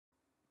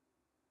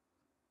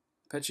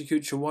Pecha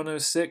Kucha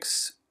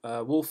 106,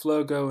 Wolf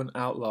logo, and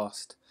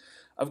Outlast.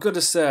 I've got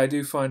to say, I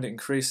do find it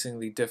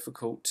increasingly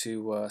difficult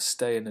to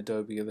stay in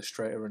Adobe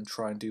Illustrator and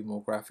try and do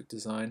more graphic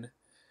design.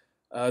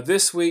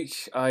 This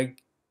week,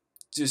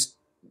 just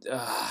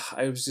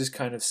I was just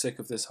kind of sick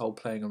of this whole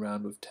playing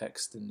around with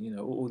text and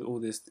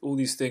all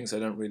these things I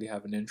don't really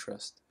have an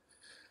interest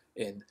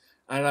in.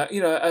 And I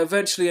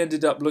eventually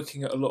ended up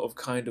looking at a lot of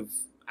kind of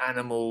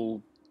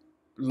animal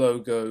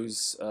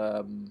logos.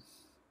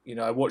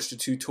 I watched a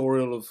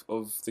tutorial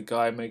of the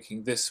guy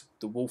making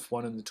the wolf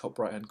one in the top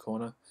right hand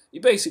corner. He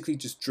basically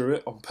just drew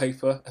it on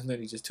paper and then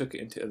he just took it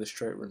into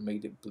Illustrator and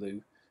made it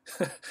blue.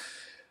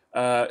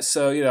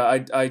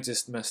 I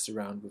just messed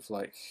around with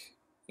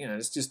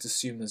let's just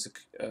assume there's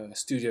a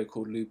studio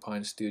called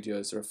Lupine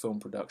Studios or a film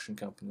production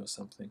company or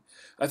something.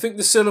 I think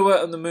the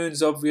silhouette on the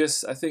moon's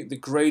obvious. I think the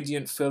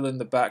gradient fill in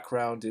the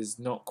background is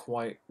not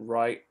quite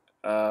right.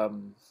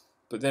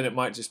 But then it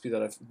might just be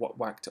that I've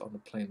whacked it on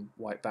a plain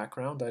white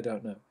background. I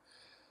don't know.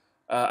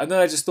 And then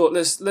I just thought,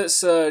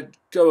 let's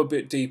go a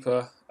bit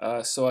deeper.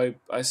 So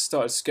I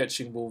started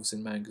sketching wolves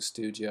in Manga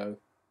Studio.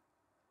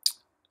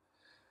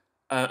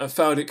 I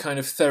found it kind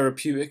of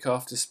therapeutic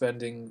after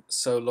spending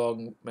so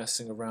long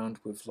messing around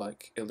with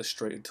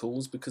Illustrator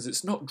tools, because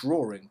it's not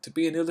drawing. To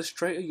be an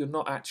illustrator, you're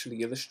not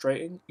actually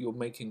illustrating, you're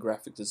making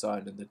graphic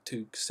design, and they're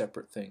two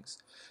separate things.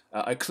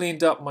 I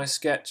cleaned up my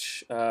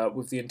sketch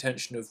with the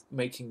intention of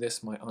making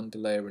this my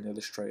underlayer in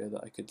Illustrator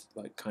that I could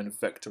kind of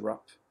vector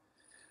up.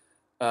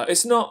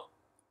 It's not,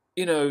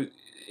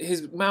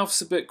 his mouth's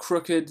a bit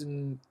crooked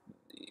and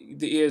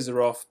the ears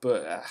are off,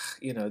 but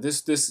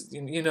this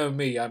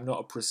me, I'm not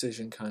a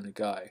precision kind of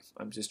guy.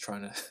 I'm just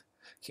trying to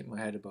keep my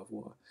head above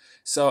water.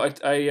 So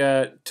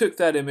I took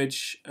that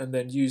image and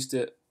then used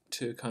it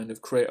to kind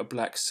of create a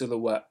black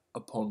silhouette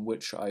upon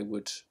which I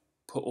would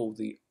put all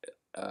the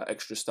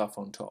extra stuff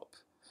on top.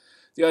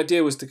 The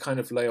idea was to kind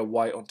of layer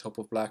white on top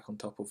of black on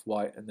top of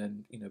white and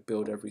then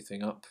build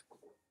everything up.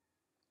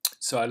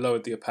 So I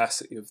lowered the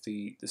opacity of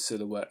the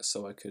silhouette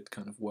so I could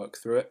kind of work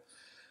through it.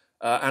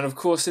 And of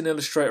course in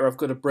Illustrator I've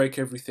got to break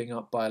everything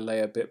up by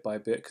layer bit by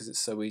bit because it's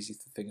so easy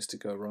for things to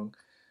go wrong.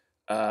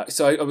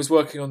 So I was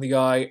working on the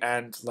eye,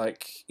 and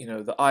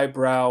the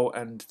eyebrow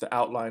and the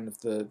outline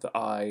of the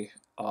eye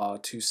are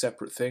two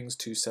separate things,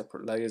 two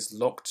separate layers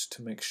locked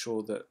to make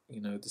sure that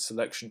the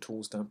selection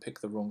tools don't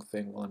pick the wrong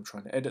thing while I'm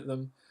trying to edit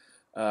them.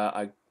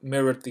 I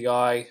mirrored the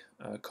eye,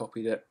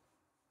 copied it.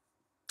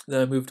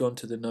 Then I moved on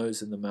to the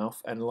nose and the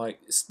mouth, and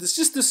there's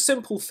just this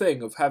simple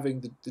thing of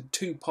having the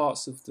two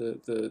parts of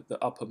the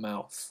upper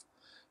mouth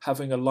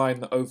having a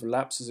line that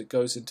overlaps as it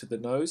goes into the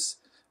nose.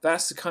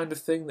 That's the kind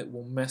of thing that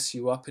will mess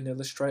you up in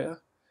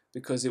Illustrator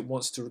because it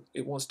wants to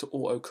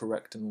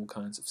auto-correct and all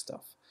kinds of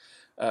stuff.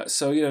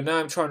 So now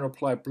I'm trying to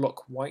apply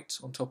block white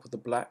on top of the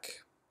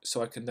black,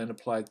 so I can then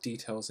apply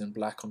details in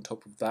black on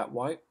top of that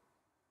white.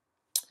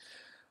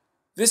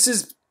 This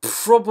is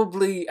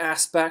probably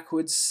ass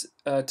backwards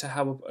to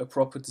how a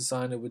proper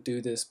designer would do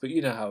this, but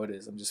you know how it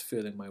is. I'm just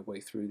feeling my way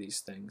through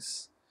these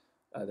things.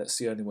 That's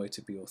the only way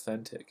to be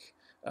authentic.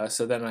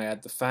 So then I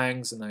add the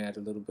fangs, and I add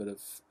a little bit of,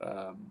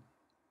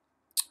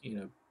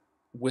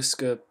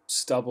 whisker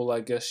stubble, I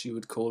guess you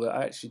would call it.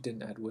 I actually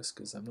didn't add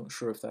whiskers. I'm not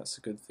sure if that's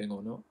a good thing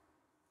or not.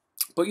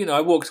 But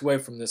I walked away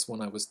from this when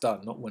I was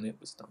done, not when it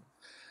was done.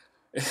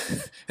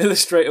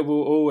 Illustrator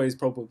will always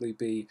probably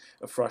be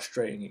a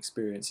frustrating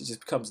experience. It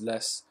just becomes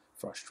less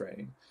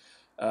frustrating.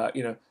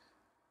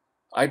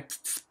 I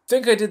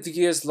think I did the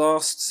years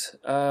last.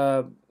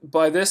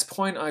 By this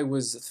point, I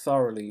was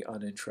thoroughly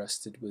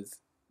uninterested with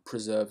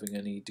preserving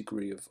any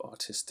degree of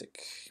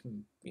artistic,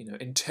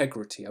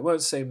 integrity. I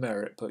won't say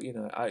merit, but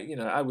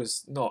I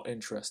was not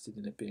interested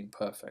in it being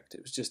perfect.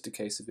 It was just a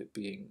case of it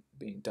being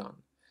done.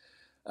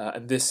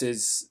 And this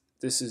is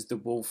the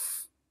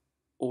wolf,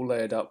 all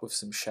layered up with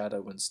some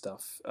shadow and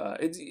stuff.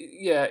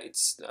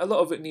 It's a lot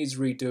of it needs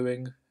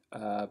redoing,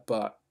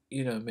 but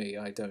you know me,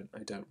 I don't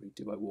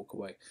redo. I walk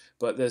away.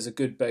 But there's a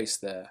good base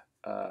there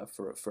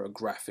for a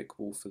graphic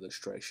wolf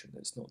illustration.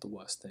 It's not the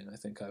worst thing I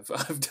think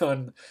I've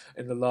done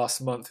in the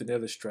last month in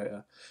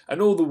Illustrator.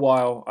 And all the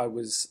while I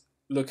was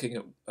looking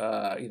at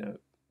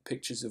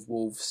pictures of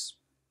wolves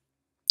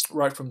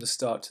right from the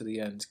start to the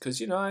end,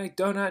 because I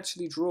don't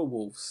actually draw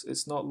wolves.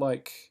 It's not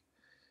like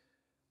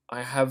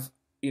I have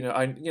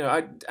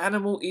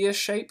animal ear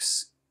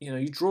shapes.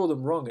 You draw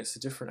them wrong, it's a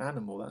different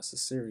animal. That's a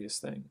serious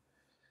thing.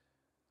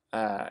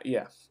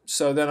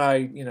 So then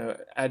I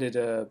added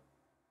a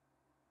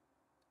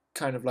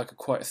kind of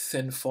quite a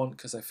thin font,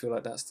 because I feel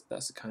like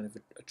that's a kind of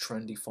a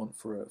trendy font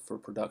for a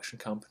production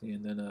company.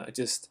 And then I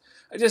just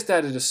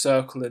added a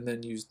circle and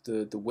then used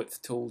the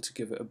width tool to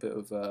give it a bit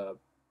of a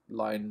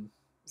line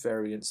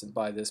variance. And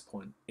by this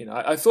point,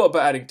 I thought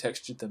about adding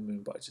texture to the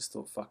moon, but I just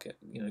thought, fuck it,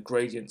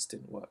 gradients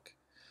didn't work.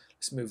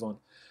 Let's move on.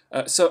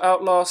 So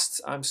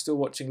Outlast, I'm still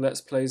watching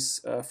Let's Plays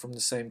from the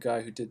same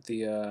guy who did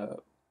the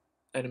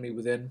Enemy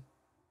Within,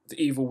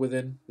 the Evil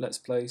Within Let's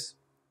Plays,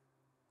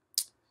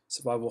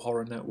 Survival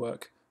Horror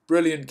Network.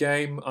 brilliant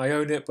game. I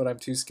own it, but I'm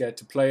too scared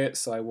to play it,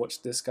 so I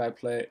watched this guy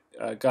play it.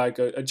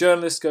 A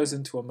journalist goes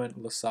into a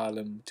mental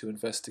asylum to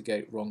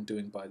investigate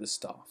wrongdoing by the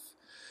staff.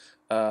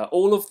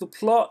 All of the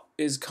plot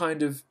is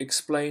kind of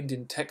explained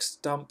in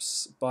text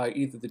dumps by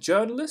either the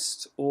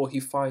journalist or he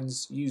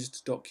finds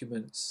used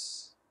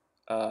documents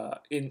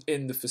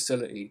in the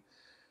facility.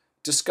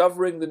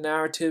 Discovering the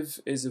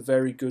narrative is a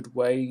very good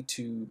way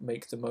to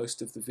make the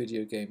most of the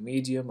video game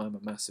medium. I'm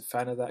a massive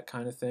fan of that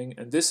kind of thing.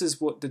 And this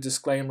is what the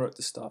disclaimer at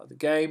the start of the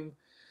game.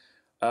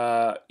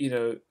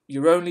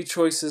 Your only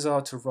choices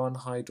are to run,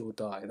 hide, or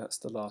die. That's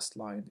the last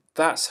line.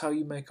 That's how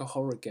you make a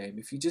horror game.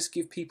 If you just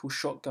give people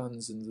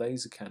shotguns and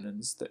laser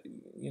cannons, that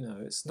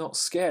it's not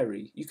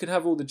scary. You can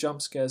have all the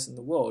jump scares in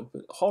the world,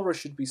 but horror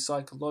should be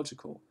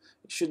psychological.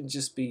 It shouldn't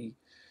just be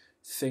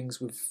things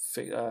with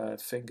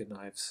finger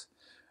knives.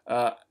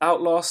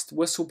 Outlast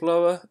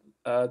whistleblower.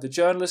 The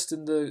journalist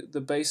in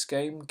the base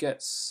game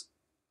gets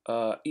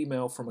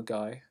email from a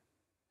guy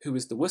who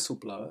is the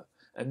whistleblower,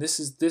 and this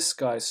is this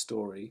guy's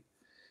story.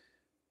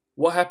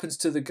 What happens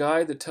to the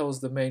guy that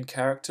tells the main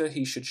character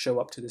he should show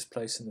up to this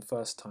place in the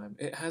first time?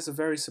 It has a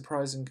very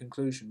surprising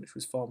conclusion, which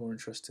was far more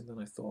interesting than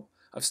I thought.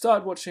 I've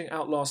started watching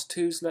Outlast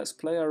 2's Let's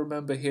Play. I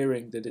remember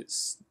hearing that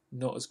it's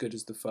not as good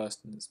as the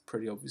first, and it's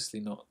pretty obviously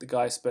not. The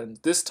guy spends...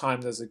 This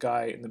time there's a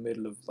guy in the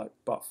middle of, like,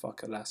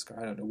 buttfuck Alaska.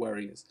 I don't know where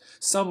he is.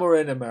 Somewhere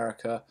in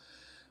America.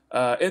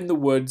 In the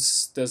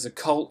woods, there's a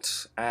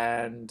cult,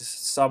 and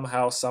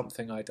somehow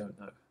something I don't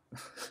know.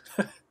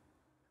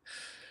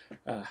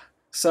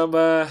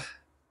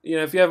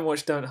 If you haven't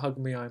watched Don't Hug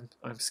Me, I'm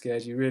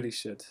scared. You really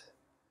should.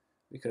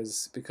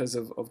 Because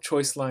of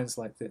choice lines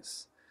like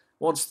this.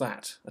 What's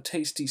that? A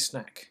tasty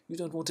snack. You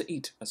don't want to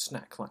eat a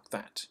snack like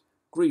that.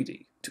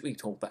 Greedy to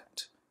eat all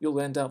that.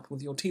 You'll end up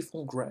with your teeth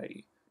all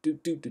grey. Do.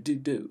 Do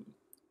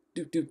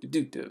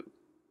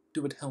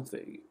it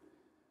healthy.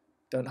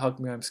 Don't Hug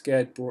Me, I'm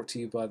Scared, brought to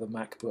you by the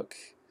MacBook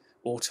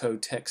Auto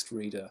Text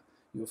Reader.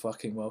 You're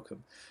fucking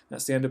welcome.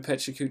 That's the end of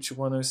Pecha Kucha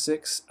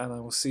 106, and I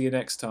will see you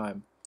next time.